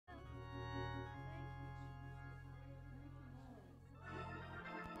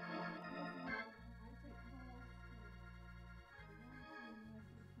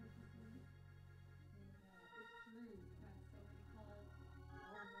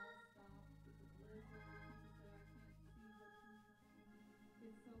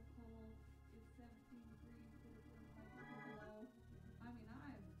It's so cold. It's 17 degrees. It's below. I mean,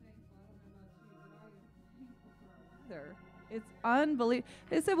 I am thankful. I don't know about you, but I am thankful for our weather. It's unbelievable.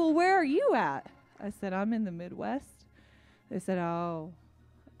 They said, well, where are you at? I said, I'm in the Midwest. They said, oh.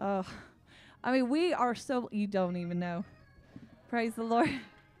 I mean, we are so, you don't even know. Praise the Lord.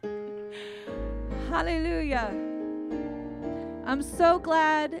 Hallelujah. I'm so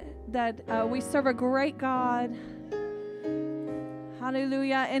glad that we serve a great God.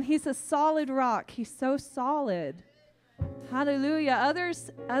 Hallelujah. And he's a solid rock. He's so solid. Hallelujah.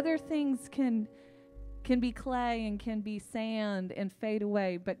 Other things can be clay and can be sand and fade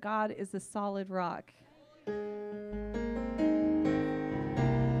away, but God is a solid rock.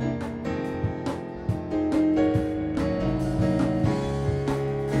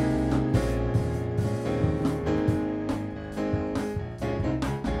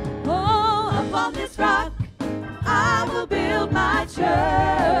 Upon this rock I will build my church,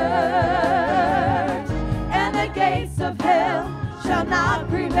 and the gates of hell shall not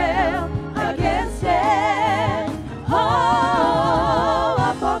prevail against it. Oh,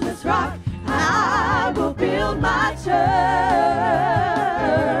 upon this rock I will build my church,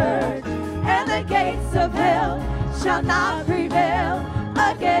 and the gates of hell shall not prevail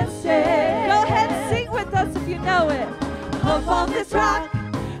against it. Go ahead and sing with us if you know it. Upon this rock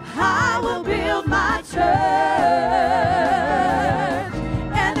I will build my church,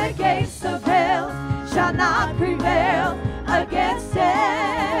 and the gates of hell shall not prevail against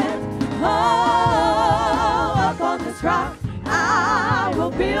it. Oh, upon this rock I will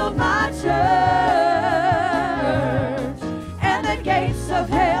build my church, and the gates of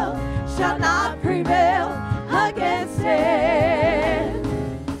hell shall not prevail against it.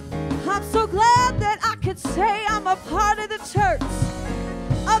 I'm so glad that I could say I'm a part of the church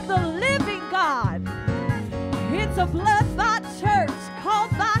of the living God. It's a blood-bought church called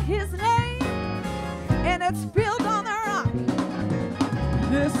by his name, and it's built on a rock.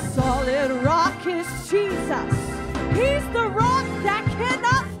 This solid rock is Jesus. He's the rock that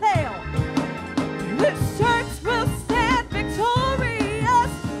cannot fail. This church will stand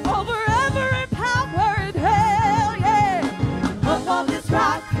victorious over every power in hell, yeah. Upon this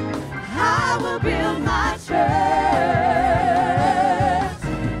rock I will build my church,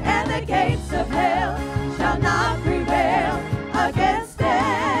 gates of hell shall not prevail against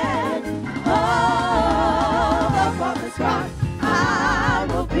it. Oh, upon this rock I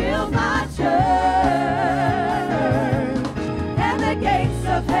will build my church, and the gates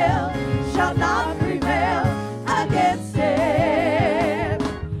of hell shall not prevail against it.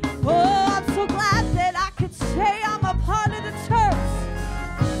 Oh, I'm so glad that I could say I'm a part of the church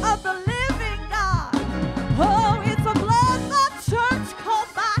of the living God. Oh, it's a blood-bought church called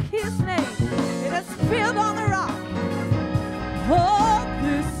by his name. It is built on the rock. Oh,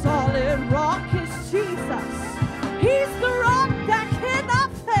 this solid rock is Jesus. He's the rock that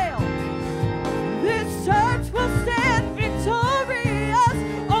cannot fail. This church will stand victorious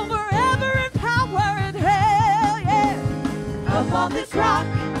over every power in hell, yeah. Upon this rock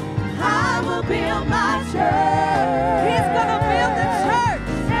I will build my church. He's gonna build the church,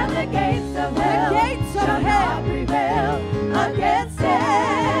 and the gates of hell shall not prevail against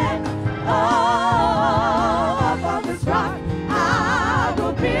it. Oh, upon this rock I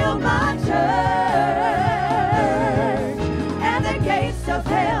will build my church, and the gates of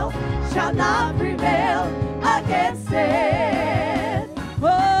hell shall not prevail against it.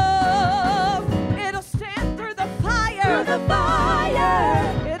 Oh, it'll stand through the fire. Through the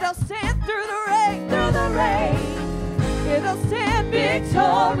fire. It'll stand through the rain. Through the rain. It'll stand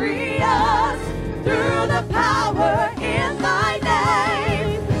victorious through the power in thy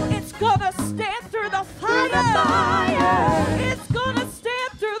name. It's gonna stand through the fire. Through the fire. It's gonna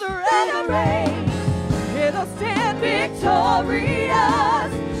stand through the rain. It'll stand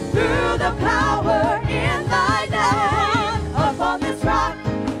victorious through the power in thy name. Upon this rock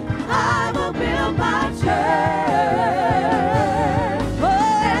I will build my church,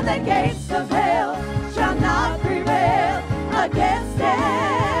 and the gates of hell shall not prevail against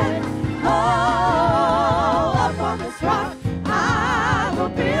it. Oh, upon this rock I will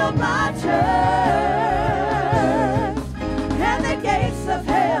build my church, and the gates of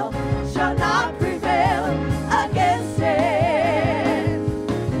hell shall not prevail against it.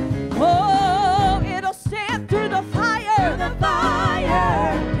 Oh, it'll stand through the fire. Through the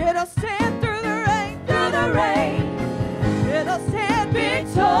fire. It'll stand through the rain. Through the rain. It'll stand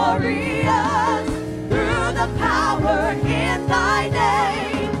victorious through the power in thy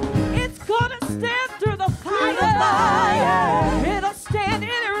name. It's gonna stand through the fire. Through the fire. It'll stand in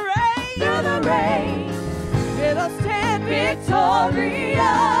the rain. Through the rain. It'll stand victorious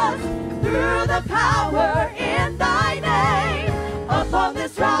the power in thy name. Upon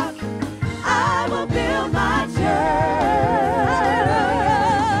this rock I will build my church.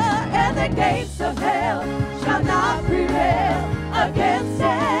 Hallelujah. And the gates of hell shall not prevail against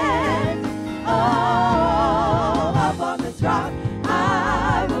it. Oh, upon this rock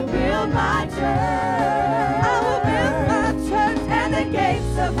I will build my church. I will build my church. And the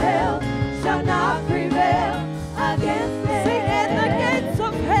gates of hell shall not prevail against it. Sing, and the gates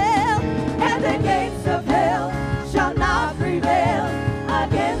of hell, And the gates of hell shall not prevail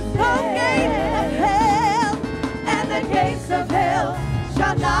against it. the gates of hell, And the gates of hell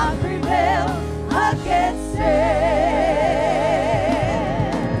shall not prevail against it.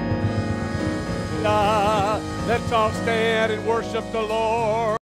 Let's all stand and worship the Lord.